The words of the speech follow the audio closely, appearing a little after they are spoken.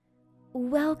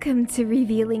Welcome to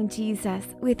Revealing Jesus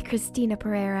with Christina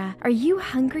Pereira. Are you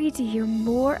hungry to hear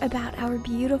more about our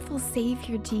beautiful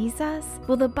Savior Jesus?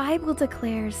 Well, the Bible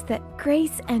declares that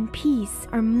grace and peace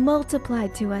are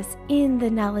multiplied to us in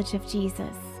the knowledge of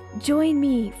Jesus. Join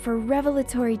me for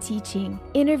revelatory teaching,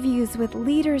 interviews with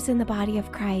leaders in the body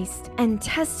of Christ, and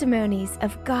testimonies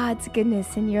of God's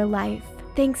goodness in your life.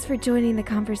 Thanks for joining the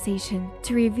conversation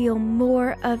to reveal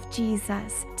more of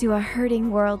Jesus to a hurting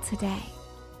world today.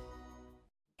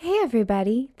 Hey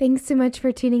everybody, thanks so much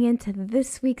for tuning in to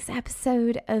this week's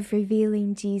episode of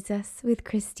Revealing Jesus with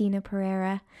Christina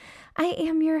Pereira. I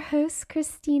am your host,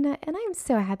 Christina, and I'm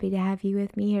so happy to have you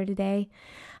with me here today.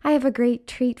 I have a great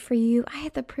treat for you. I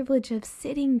had the privilege of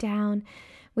sitting down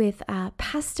with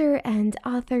pastor and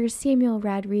author Samuel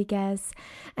Rodriguez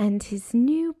and his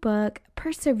new book,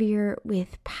 Persevere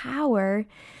with Power.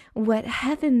 What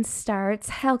heaven starts,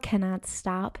 hell cannot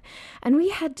stop. And we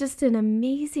had just an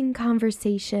amazing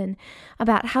conversation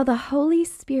about how the Holy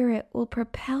Spirit will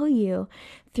propel you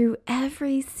through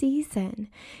every season.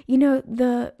 You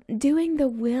know, doing the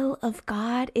will of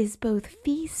God is both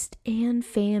feast and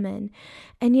famine.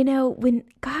 And you know, when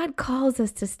God calls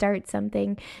us to start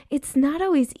something, it's not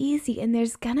always easy, and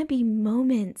there's gonna be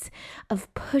moments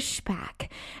of pushback.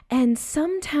 And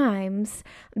sometimes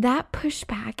that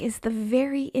pushback is the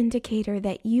very indicator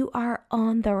that you are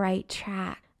on the right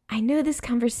track. I know this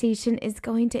conversation is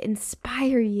going to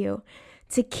inspire you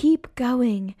to keep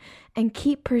going and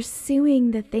keep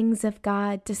pursuing the things of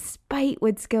God despite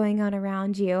what's going on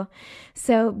around you.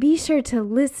 So be sure to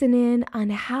listen in on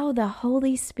how the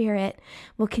Holy Spirit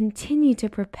will continue to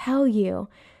propel you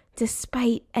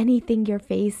despite anything you're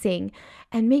facing.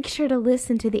 And make sure to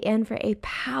listen to the end for a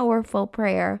powerful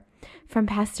prayer from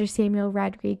Pastor Samuel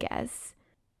Rodriguez.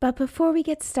 But before we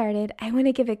get started, I want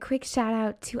to give a quick shout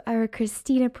out to our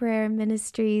Christina Pereira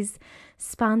Ministries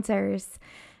sponsors.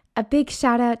 A big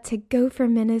shout out to Gopher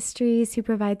Ministries, who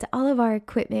provides all of our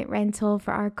equipment rental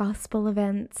for our gospel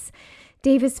events.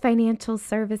 Davis Financial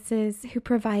Services, who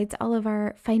provides all of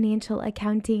our financial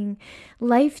accounting.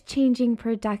 Life Changing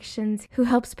Productions, who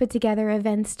helps put together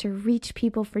events to reach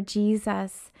people for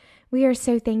Jesus. We are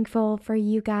so thankful for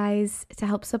you guys to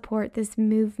help support this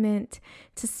movement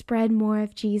to spread more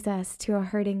of Jesus to a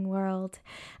hurting world.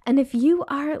 And if you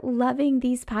are loving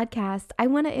these podcasts, I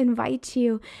want to invite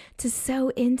you to sow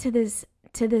into this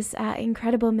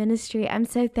incredible ministry. I'm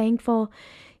so thankful.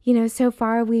 You know, so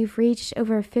far we've reached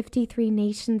over 53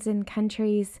 nations and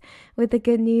countries with the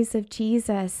good news of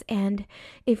Jesus. And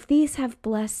if these have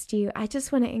blessed you, I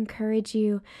just want to encourage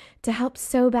you to help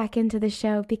sow back into the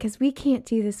show, because we can't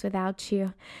do this without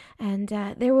you. And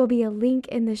there will be a link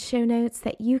in the show notes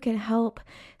that you can help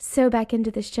sow back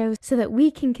into the show so that we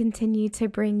can continue to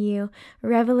bring you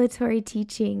revelatory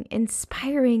teaching,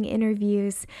 inspiring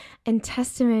interviews, and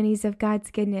testimonies of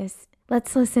God's goodness.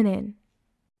 Let's listen in.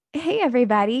 Hey,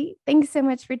 everybody. Thanks so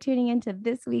much for tuning into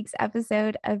this week's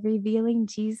episode of Revealing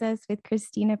Jesus with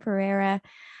Christina Pereira.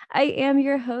 I am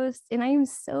your host, and I am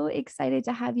so excited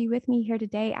to have you with me here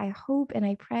today. I hope and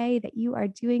I pray that you are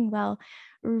doing well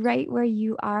right where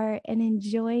you are and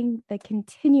enjoying the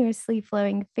continuously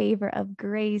flowing favor of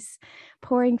grace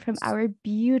pouring from our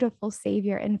beautiful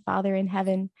Savior and Father in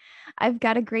heaven. I've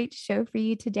got a great show for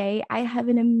you today. I have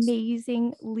an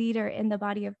amazing leader in the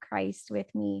body of Christ with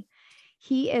me.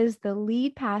 He is the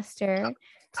lead pastor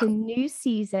to New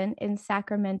Season in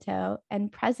Sacramento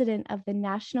and president of the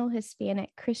National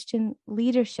Hispanic Christian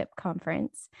Leadership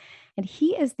Conference. And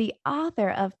he is the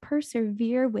author of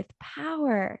Persevere with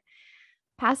Power.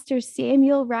 Pastor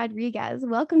Samuel Rodriguez,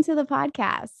 welcome to the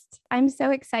podcast. I'm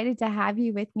so excited to have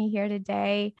you with me here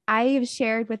today. I have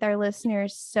shared with our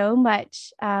listeners so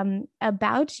much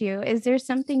about you. Is there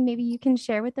something maybe you can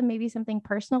share with them, maybe something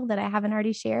personal that I haven't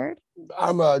already shared?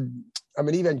 I'm an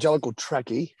evangelical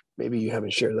Trekkie. Maybe you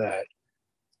haven't shared that.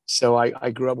 So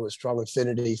I grew up with a strong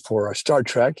affinity for Star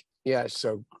Trek. Yeah,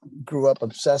 so grew up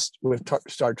obsessed with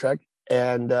Star Trek,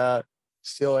 and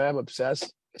still am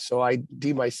obsessed. So I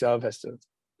deem myself as the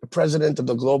president of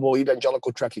the Global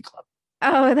Evangelical Trekkie Club.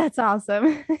 Oh, that's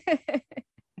awesome.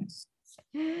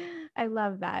 I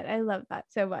love that. I love that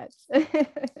so much.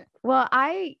 Well,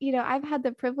 I've had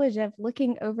the privilege of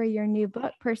looking over your new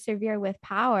book, Persevere with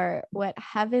Power. What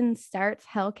heaven starts,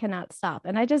 hell cannot stop.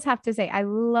 And I just have to say, I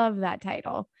love that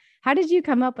title. How did you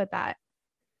come up with that?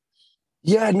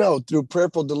 Yeah, no, through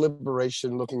prayerful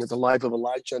deliberation, looking at the life of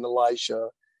Elijah and Elisha,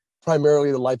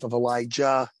 primarily the life of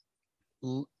Elijah,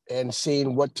 and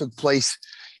seeing what took place,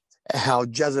 how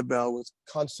Jezebel was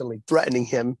constantly threatening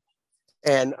him.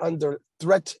 And under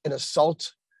threat and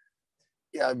assault,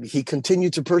 he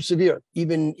continued to persevere.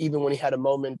 Even when he had a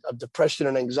moment of depression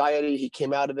and anxiety, he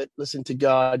came out of it, listened to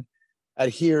God,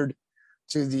 adhered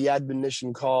to the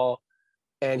admonition call,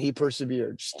 and he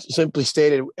persevered. Simply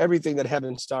stated, everything that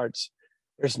heaven starts,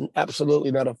 there's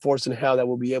absolutely not a force in hell that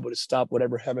will be able to stop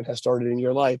whatever heaven has started in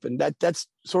your life. And that's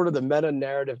sort of the meta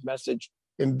narrative message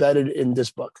embedded in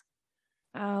this book.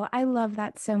 Oh, I love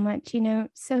that so much.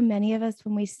 So many of us,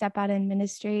 when we step out in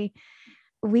ministry,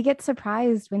 we get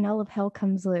surprised when all of hell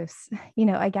comes loose,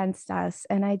 against us.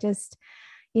 And I just,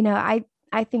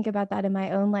 I think about that in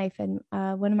my own life. And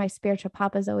one of my spiritual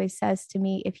papas always says to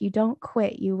me, if you don't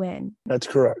quit, you win. That's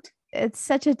correct. It's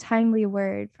such a timely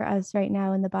word for us right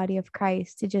now in the body of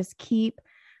Christ to just keep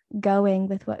going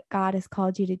with what God has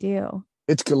called you to do.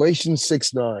 It's Galatians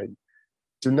 6:9.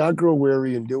 Do not grow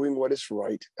weary in doing what is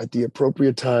right. At the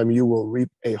appropriate time, you will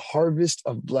reap a harvest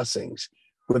of blessings,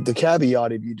 with the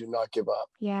caveat if you do not give up.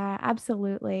 Yeah,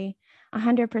 absolutely.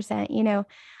 100%.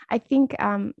 I think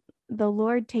the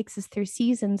Lord takes us through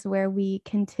seasons where we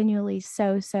continually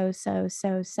sow,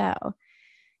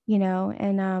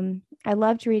 and I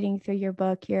loved reading through your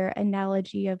book, your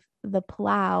analogy of the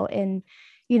plow. And,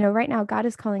 right now, God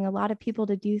is calling a lot of people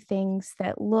to do things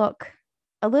that look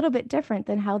a little bit different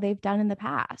than how they've done in the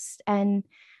past. And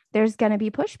there's going to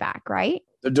be pushback, right?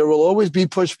 There will always be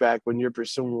pushback when you're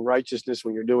pursuing righteousness,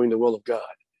 when you're doing the will of God.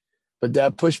 But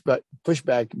that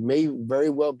pushback may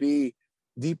very well be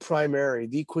the primary,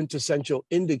 the quintessential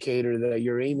indicator that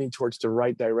you're aiming towards the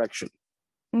right direction.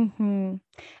 Mm-hmm.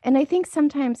 And I think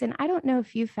sometimes, and I don't know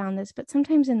if you found this, but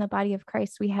sometimes in the body of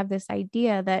Christ, we have this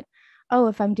idea that, oh,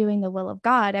 if I'm doing the will of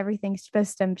God, everything's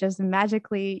supposed to just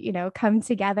magically, come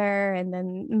together, and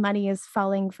then money is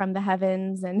falling from the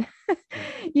heavens. And,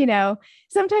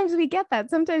 sometimes we get that.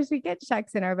 Sometimes we get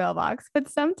checks in our mailbox, but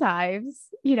sometimes,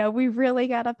 we really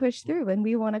got to push through and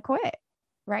we want to quit.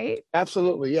 Right?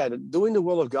 Absolutely. Yeah. Doing the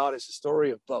will of God is a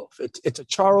story of both. It's a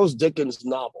Charles Dickens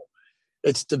novel.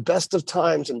 It's the best of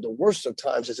times and the worst of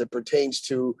times as it pertains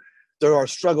to, there are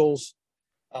struggles,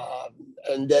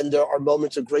 and then there are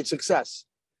moments of great success.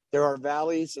 There are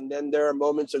valleys, and then there are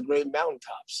moments of great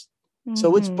mountaintops. Mm-hmm.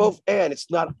 So it's both and.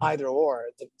 It's not either or.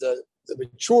 The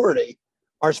maturity,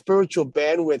 our spiritual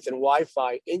bandwidth and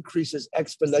Wi-Fi increases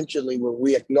exponentially when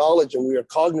we acknowledge and we are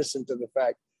cognizant of the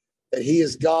fact that He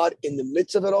is God in the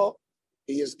midst of it all.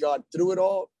 He is God through it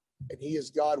all, and He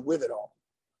is God with it all.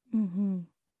 Mm-hmm.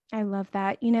 I love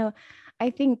that. I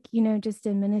think, just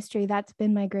in ministry, that's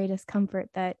been my greatest comfort,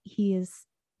 that He is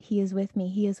with me.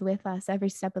 He is with us every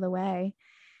step of the way.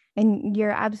 And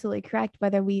you're absolutely correct,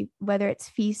 whether it's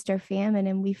feast or famine.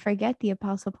 And we forget the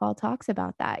Apostle Paul talks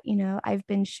about that. I've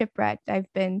been shipwrecked.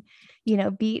 I've been,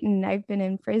 beaten. I've been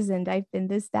imprisoned. I've been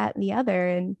this, that, and the other.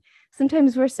 And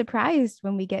sometimes we're surprised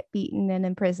when we get beaten and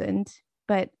imprisoned.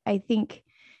 But I think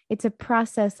it's a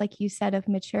process, like you said, of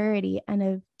maturity and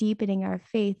of deepening our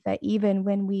faith, that even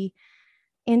when we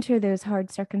enter those hard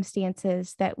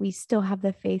circumstances, that we still have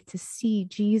the faith to see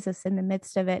Jesus in the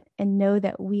midst of it and know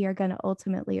that we are going to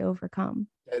ultimately overcome.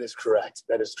 That is correct.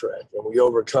 And we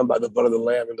overcome by the blood of the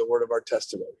Lamb and the word of our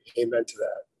testimony. Amen to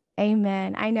that.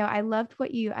 Amen. I know. I loved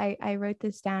what I wrote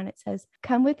this down. It says,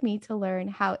 come with me to learn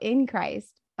how in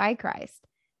Christ, by Christ,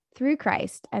 through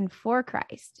Christ, and for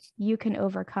Christ, you can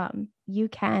overcome. You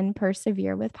can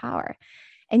persevere with power.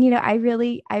 And,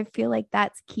 I feel like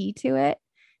that's key to it.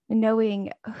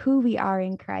 Knowing who we are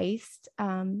in Christ,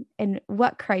 and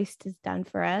what Christ has done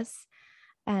for us,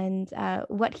 and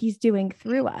what He's doing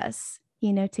through us,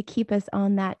 to keep us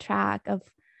on that track of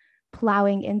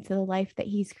plowing into the life that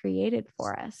He's created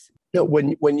for us.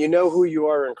 When you know who you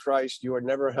are in Christ, you are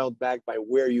never held back by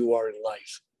where you are in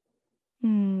life.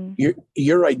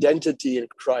 Your identity in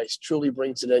Christ truly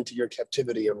brings an end to your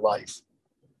captivity in life.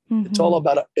 Mm-hmm. It's all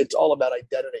about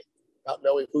identity, about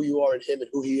knowing who you are in Him and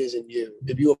who He is in you.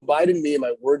 If you abide in me and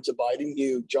my words abide in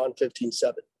you, John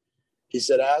 15:7. He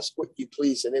said, ask what you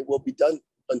please and it will be done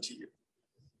unto you.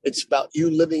 It's about you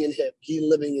living in Him, He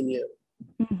living in you.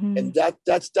 Mm-hmm. And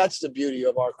that's the beauty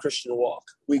of our Christian walk.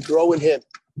 We grow in Him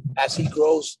as He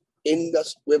grows in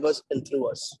us, with us, and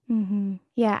through us. Mm-hmm.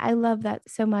 Yeah, I love that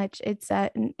so much.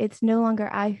 It's no longer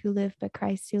I who live, but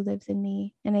Christ who lives in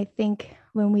me. And I think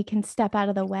when we can step out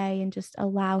of the way and just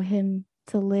allow Him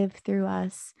to live through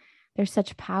us, there's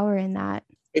such power in that.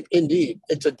 Indeed.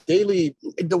 It's a daily,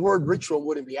 the word ritual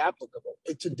wouldn't be applicable.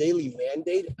 It's a daily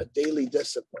mandate, a daily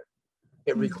discipline.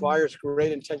 It requires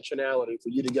great intentionality for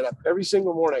you to get up every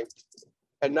single morning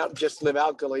and not just live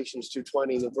out Galatians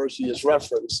 2:20, the verse you just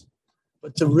referenced,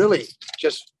 but to really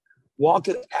just walk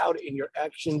it out in your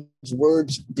actions,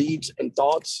 words, deeds, and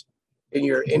thoughts, in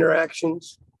your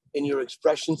interactions, in your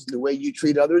expressions, the way you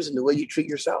treat others and the way you treat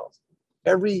yourself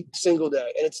every single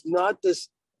day. And it's not this,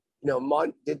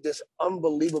 did this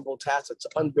unbelievable task that's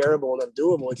unbearable and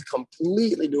undoable. It's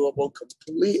completely doable,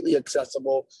 completely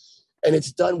accessible, and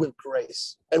it's done with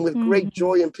grace and with great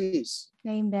joy and peace.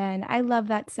 Amen. I love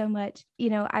that so much.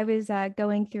 I was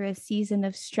going through a season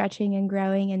of stretching and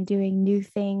growing and doing new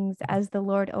things as the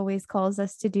Lord always calls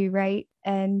us to do, right?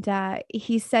 And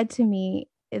he said to me,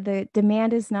 the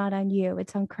demand is not on you,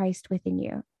 it's on Christ within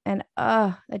you. And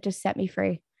that just set me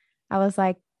free. I was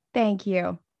like, thank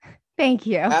you. Thank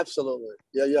you. Absolutely.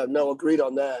 Yeah. No, agreed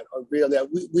on that.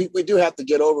 We do have to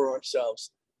get over ourselves.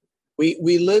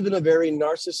 We live in a very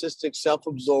narcissistic,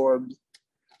 self-absorbed,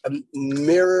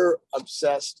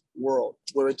 mirror-obsessed world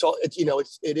where it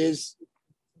is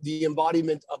the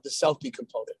embodiment of the selfie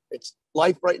component. It's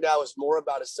life right now is more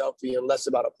about a selfie and less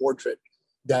about a portrait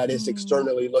that is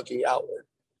externally looking outward.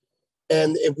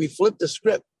 And if we flip the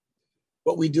script,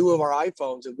 what we do with our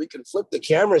iPhones, if we can flip the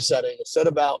camera setting instead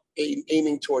about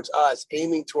aiming towards us,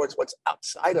 aiming towards what's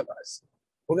outside of us,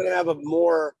 we're going to have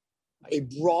a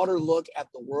broader look at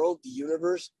the world, the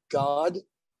universe, God,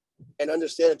 and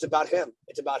understand it's about him.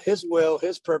 It's about his will,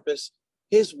 his purpose,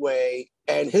 his way,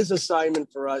 and his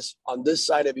assignment for us on this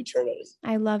side of eternity.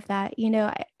 I love that.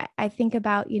 I think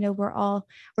about,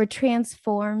 we're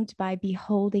transformed by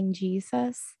beholding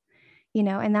Jesus,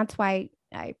 and that's why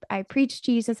I preach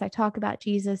Jesus. I talk about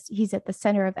Jesus. He's at the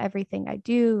center of everything I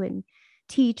do and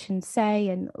teach and say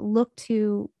and look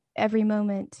to every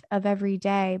moment of every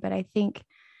day. But I think,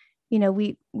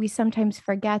 we sometimes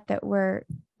forget that we're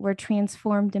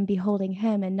transformed in beholding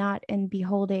him and not in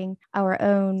beholding our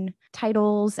own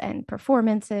titles and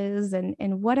performances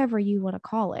and whatever you want to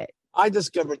call it. I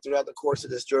discovered throughout the course of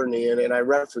this journey, and I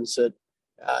reference it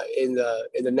in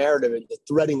the narrative and the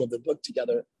threading of the book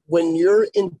together. When your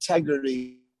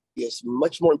integrity is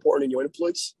much more important than your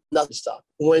influence, nothing stops.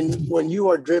 When you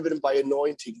are driven by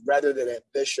anointing rather than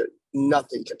ambition,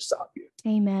 nothing can stop you.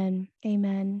 Amen.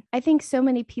 Amen. I think so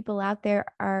many people out there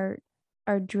are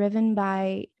driven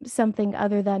by something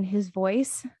other than his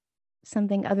voice,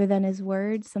 something other than his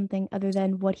words, something other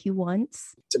than what he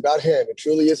wants. It's about him. It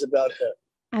truly is about him.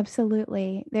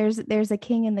 Absolutely. There's a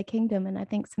king in the kingdom, and I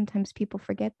think sometimes people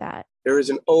forget that. There is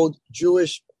an old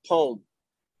Jewish poem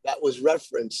that was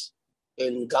referenced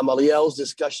in Gamaliel's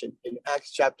discussion in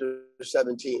Acts chapter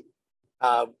 17,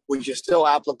 which is still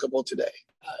applicable today.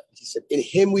 He said, in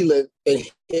him we live, in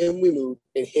him we move,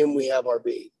 in him we have our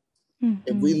being.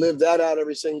 If we live that out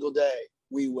every single day,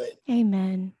 we win.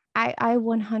 Amen. I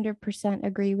 100%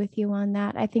 agree with you on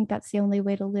that. I think that's the only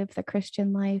way to live the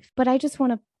Christian life. But I just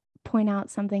want to point out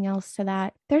something else to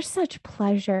that. There's such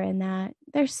pleasure in that.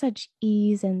 There's such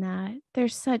ease in that.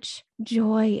 There's such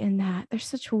joy in that. There's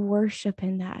such worship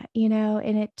in that,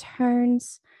 and it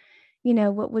turns,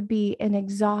 what would be an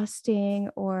exhausting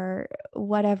or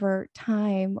whatever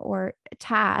time or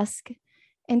task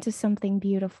into something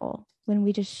beautiful when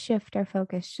we just shift our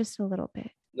focus just a little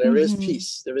bit. There is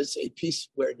peace. There is a peace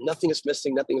where nothing is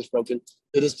missing, nothing is broken.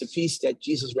 It is the peace that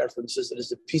Jesus references. It is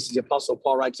the peace that the Apostle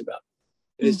Paul writes about.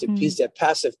 It is the peace that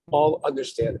passeth all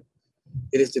understanding.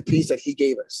 It is the peace that he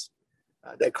gave us,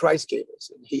 that Christ gave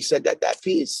us. And he said that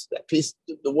peace,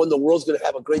 the one the world's going to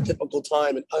have a great difficult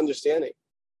time in understanding.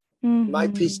 My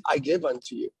peace I give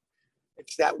unto you.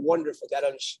 It's that wonderful, that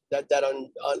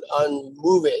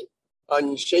unmoving,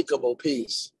 unshakable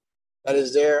peace that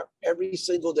is there every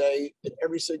single day, in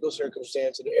every single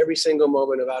circumstance, in every single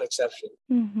moment without exception.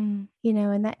 And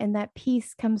that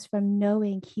peace comes from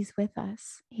knowing he's with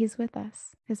us. He's with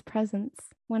us, his presence,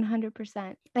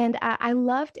 100%. And I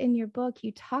loved in your book,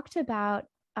 you talked about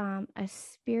a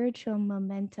spiritual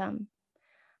momentum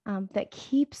that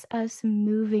keeps us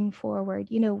moving forward.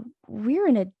 We're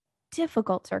in a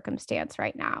difficult circumstance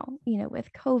right now,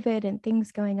 with COVID and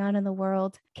things going on in the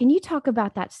world. Can you talk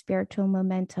about that spiritual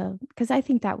momentum? Because I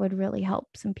think that would really help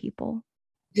some people.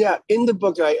 Yeah, in the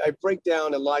book, I break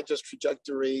down Elijah's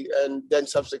trajectory and then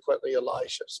subsequently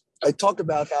Elisha's. I talk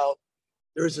about how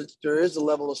there is a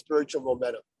level of spiritual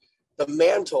momentum. The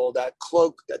mantle, that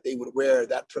cloak that they would wear,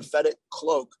 that prophetic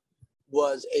cloak,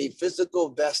 was a physical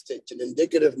vestige, an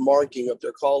indicative marking of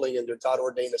their calling and their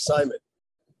God-ordained assignment.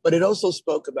 But it also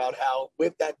spoke about how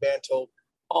with that mantle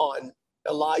on,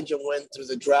 Elijah went through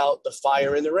the drought, the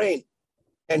fire, and the rain.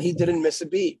 And he didn't miss a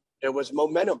beat. There was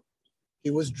momentum. He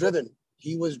was driven.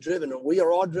 And we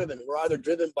are all driven. We're either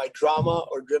driven by drama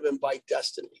or driven by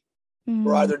destiny.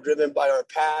 We're either driven by our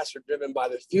past or driven by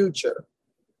the future.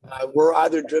 We're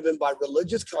either driven by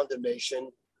religious condemnation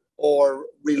or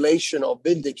relational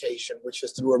vindication, which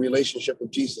is through a relationship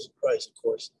with Jesus Christ, of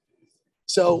course.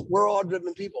 So we're all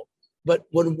driven people. But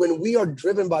when we are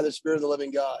driven by the Spirit of the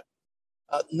living God,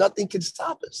 nothing can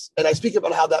stop us. And I speak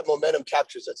about how that momentum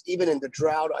captures us. Even in the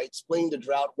drought, I explained the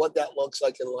drought, what that looks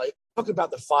like in life. Talk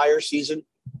about the fire season,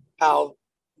 how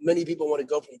many people want to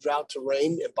go from drought to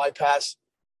rain and bypass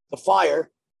the fire,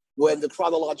 when the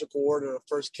chronological order of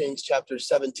 1 Kings chapters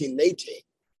 17 and 18,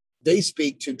 they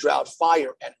speak to drought,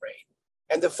 fire, and rain.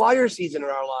 And the fire season in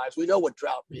our lives, we know what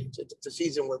drought means. It's a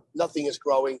season where nothing is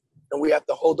growing and we have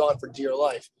to hold on for dear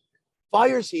life.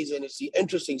 Fire season is the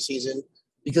interesting season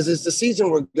because it's the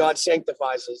season where God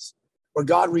sanctifies us, where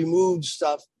God removes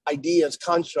stuff, ideas,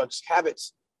 constructs,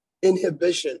 habits,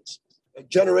 inhibitions,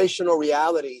 generational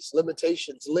realities,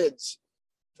 limitations, lids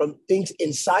from things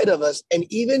inside of us. And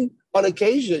even on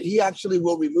occasion, he actually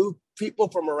will remove people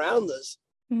from around us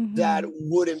that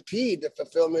would impede the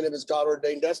fulfillment of his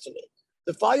God-ordained destiny.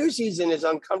 The fire season is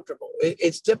uncomfortable.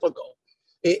 It's difficult.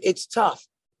 It's tough.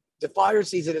 The fire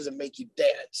season doesn't make you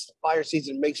dance. The fire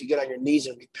season makes you get on your knees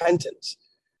in repentance.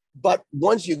 But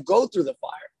once you go through the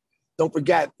fire, don't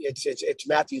forget, it's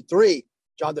Matthew 3.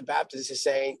 John the Baptist is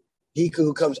saying, he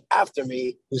who comes after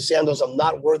me, whose sandals I'm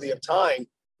not worthy of tying,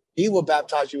 he will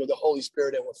baptize you with the Holy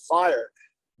Spirit and with fire.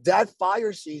 That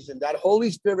fire season, that Holy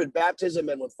Spirit baptism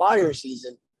and with fire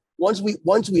season, once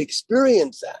we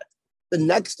experience that, the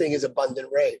next thing is abundant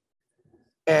rain.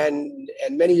 And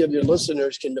many of your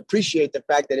listeners can appreciate the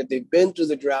fact that if they've been through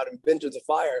the drought and been through the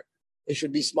fire, they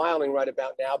should be smiling right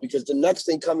about now, because the next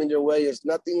thing coming their way is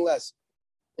nothing less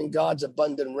than God's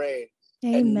abundant rain.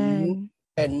 Amen.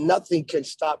 And nothing can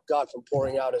stop God from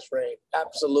pouring out his rain.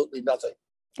 Absolutely nothing.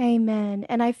 Amen.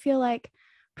 And I feel like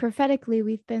prophetically,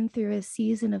 we've been through a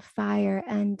season of fire.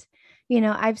 And,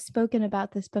 I've spoken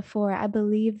about this before. I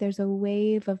believe there's a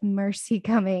wave of mercy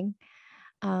coming,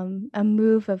 a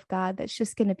move of God that's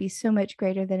just going to be so much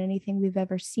greater than anything we've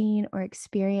ever seen or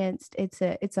experienced. It's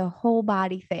a whole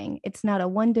body thing. It's not a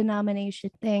one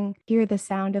denomination thing. Hear the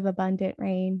sound of abundant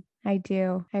rain. I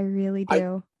do. I really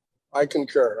do. I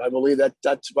concur. I believe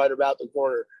that's right about the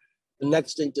corner. The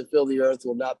next thing to fill the earth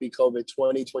will not be COVID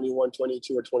 20, 21,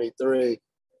 22, or 23. Amen.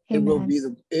 It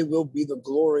will be the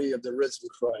glory of the risen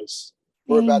Christ.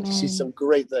 We're about to see some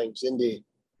great things, indeed.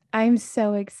 I'm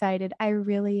so excited. I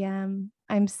really am.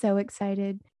 I'm so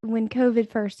excited. When COVID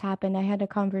first happened, I had a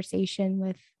conversation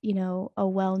with, a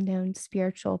well-known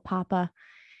spiritual papa,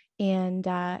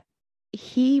 and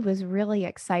he was really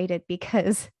excited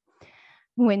because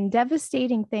when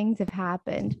devastating things have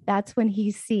happened, that's when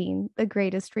he's seen the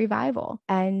greatest revival.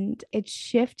 And it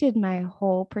shifted my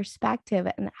whole perspective,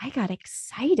 and I got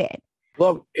excited.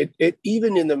 Well, it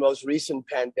even in the most recent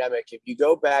pandemic, if you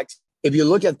go back, if you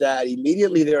look at that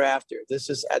immediately thereafter, this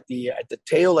is at the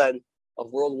tail end of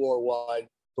World War I.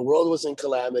 The world was in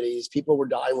calamities. People were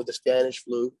dying with the Spanish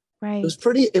flu. Right.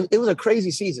 It was a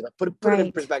crazy season. Put it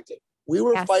in perspective. We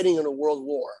were fighting in a world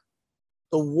war.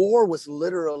 The world was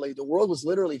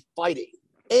literally fighting.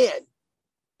 And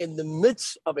in the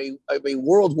midst of a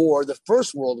world war, the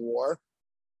first world war,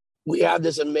 we have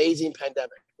this amazing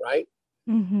pandemic, right?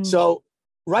 Mm-hmm. So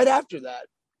right after that,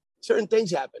 certain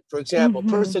things happen. For example,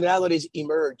 personalities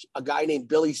emerge. A guy named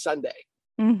Billy Sunday,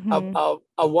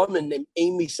 a woman named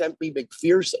Amy Semple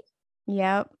McPherson.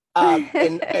 Yep.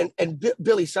 and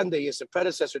Billy Sunday is the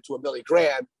predecessor to a Billy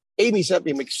Graham. Amy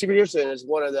Semple McPherson is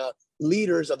one of the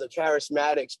leaders of the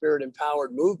charismatic,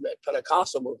 spirit-empowered movement,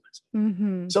 Pentecostal movements.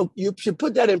 Mm-hmm. So you should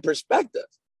put that in perspective.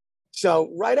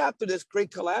 So right after this great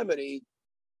calamity,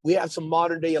 we have some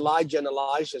modern-day Elijah and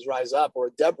Elishas rise up,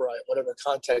 or Deborah, whatever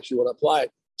context you want to apply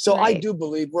it. So right. I do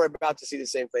believe we're about to see the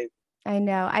same thing. I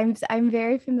know. I'm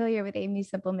very familiar with Amy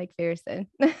Semple McPherson.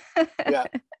 Yeah.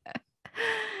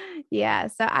 Yeah.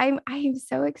 So I'm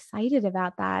so excited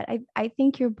about that. I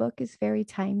think your book is very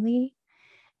timely,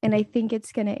 and I think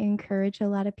it's going to encourage a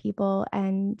lot of people.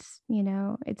 And,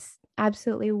 it's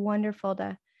absolutely wonderful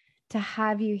to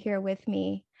have you here with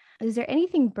me. Is there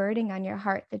anything burning on your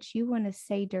heart that you want to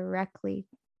say directly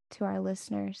to our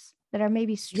listeners that are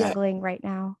maybe struggling right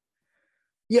now?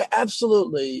 Yeah,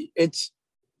 absolutely.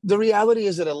 The reality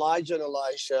is that Elijah and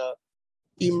Elisha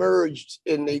emerged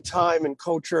in a time and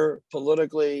culture,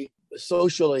 politically,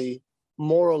 socially,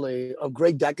 morally, of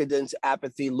great decadence,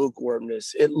 apathy,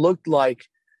 lukewarmness. It looked like,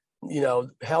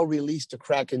 hell released the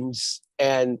Krakens,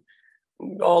 and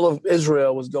all of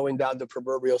Israel was going down the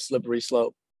proverbial slippery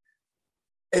slope.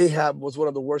 Ahab was one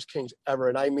of the worst kings ever,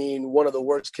 and I mean one of the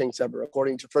worst kings ever.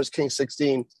 According to 1 Kings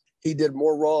 16, he did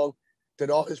more wrong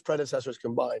than all his predecessors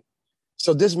combined.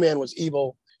 So this man was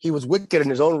evil. He was wicked in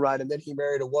his own right, and then he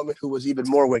married a woman who was even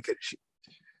more wicked,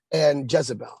 and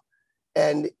Jezebel.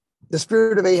 And the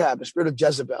spirit of Ahab, the spirit of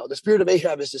Jezebel, the spirit of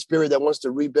Ahab is the spirit that wants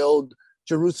to rebuild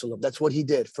Jerusalem. That's what he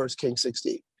did, 1 Kings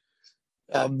 16.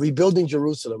 Rebuilding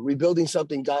Jerusalem, rebuilding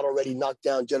something God already knocked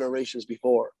down generations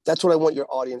before. That's what I want your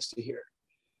audience to hear.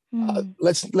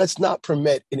 Let's not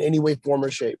permit in any way, form,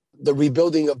 or shape the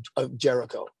rebuilding of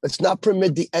Jericho. Let's not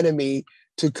permit the enemy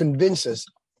to convince us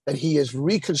that he is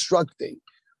reconstructing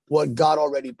what God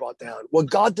already brought down. What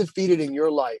God defeated in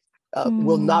your life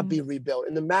will not be rebuilt.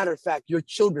 And the matter of fact, your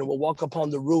children will walk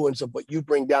upon the ruins of what you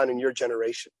bring down in your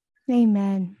generation.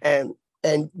 Amen.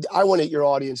 And I wanted your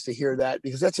audience to hear that,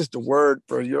 because that's just a word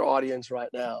for your audience right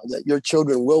now, that your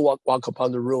children will walk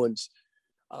upon the ruins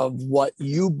of what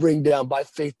you bring down by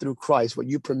faith through Christ, what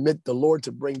you permit the Lord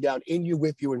to bring down in you,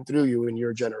 with you, and through you in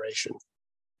your generation.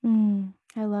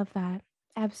 I love that.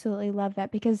 Absolutely love that,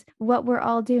 because what we're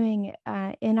all doing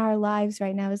in our lives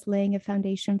right now is laying a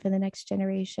foundation for the next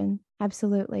generation.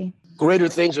 Absolutely. Greater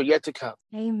things are yet to come.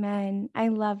 Amen. I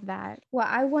love that. Well,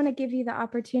 I want to give you the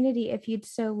opportunity, if you'd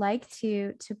so like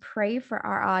to pray for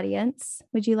our audience.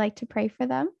 Would you like to pray for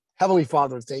them? Heavenly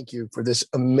Father, thank you for this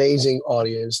amazing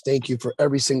audience. Thank you for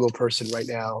every single person right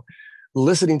now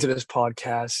listening to this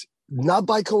podcast, not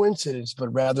by coincidence, but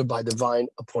rather by divine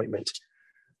appointment.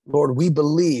 Lord, we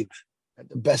believe that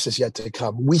the best is yet to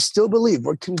come. We still believe.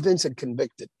 We're convinced and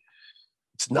convicted.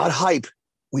 It's not hype.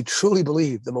 We truly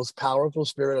believe the most powerful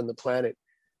spirit on the planet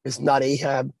is not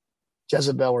Ahab,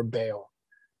 Jezebel, or Baal.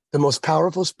 The most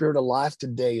powerful spirit alive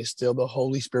today is still the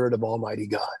Holy Spirit of Almighty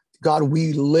God. God,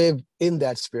 we live in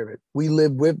that spirit. We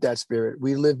live with that spirit.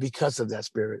 We live because of that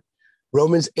spirit.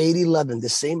 Romans 8:11, the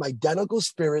same identical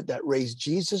spirit that raised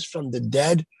Jesus from the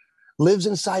dead lives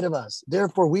inside of us.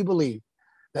 Therefore, we believe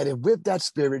that if with that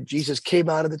spirit, Jesus came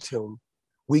out of the tomb,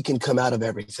 we can come out of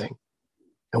everything.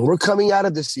 And we're coming out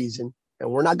of this season,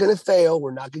 and we're not going to fail.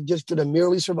 We're not just going to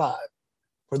merely survive.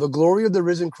 For the glory of the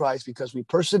risen Christ, because we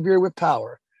persevere with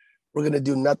power, we're going to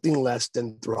do nothing less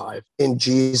than thrive. In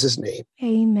Jesus' name.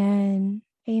 Amen.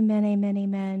 Amen. Amen.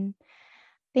 Amen.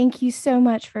 Thank you so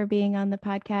much for being on the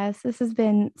podcast. This has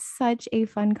been such a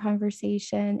fun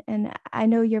conversation, and I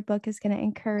know your book is going to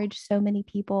encourage so many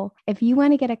people. If you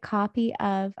want to get a copy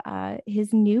of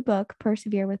his new book,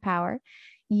 Persevere with Power,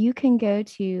 you can go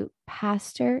to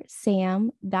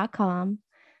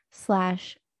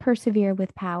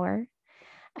pastorsam.com/persevere-with-power.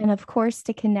 And of course,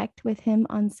 to connect with him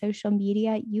on social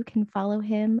media, you can follow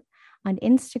him on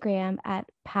Instagram at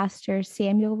Pastor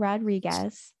Samuel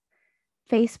Rodriguez,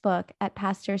 Facebook at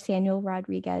Pastor Samuel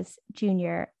Rodriguez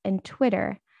Jr., and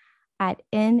Twitter at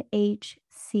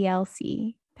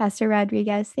NHCLC. Pastor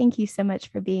Rodriguez, thank you so much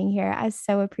for being here. I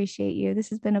so appreciate you.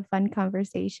 This has been a fun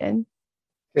conversation.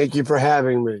 Thank you for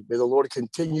having me. May the Lord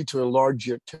continue to enlarge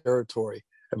your territory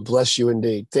and bless you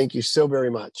indeed. Thank you so very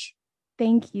much.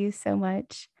 Thank you so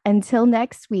much. Until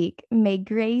next week, may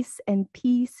grace and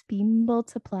peace be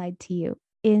multiplied to you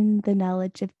in the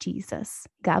knowledge of Jesus.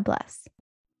 God bless.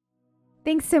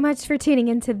 Thanks so much for tuning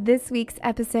into this week's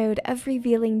episode of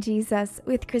Revealing Jesus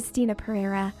with Christina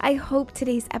Pereira. I hope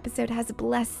today's episode has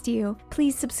blessed you.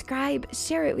 Please subscribe,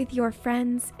 share it with your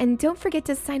friends, and don't forget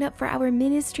to sign up for our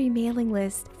ministry mailing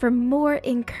list for more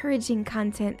encouraging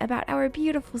content about our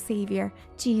beautiful Savior,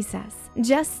 Jesus.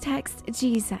 Just text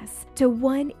Jesus to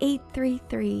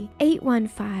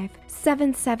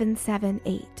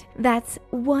 1-833-815-7778. That's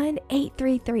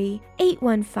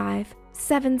 1-833-815-7778.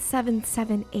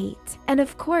 And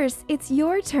of course, it's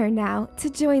your turn now to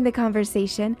join the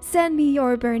conversation. Send me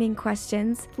your burning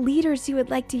questions, leaders you would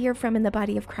like to hear from in the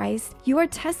body of Christ, your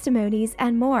testimonies,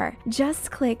 and more. Just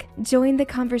click Join the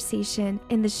Conversation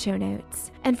in the show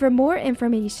notes. And for more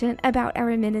information about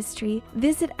our ministry,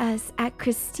 visit us at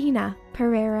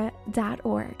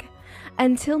ChristinaPereira.org.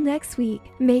 Until next week,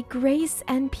 may grace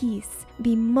and peace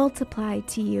be multiplied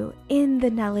to you in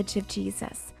the knowledge of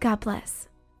Jesus. God bless.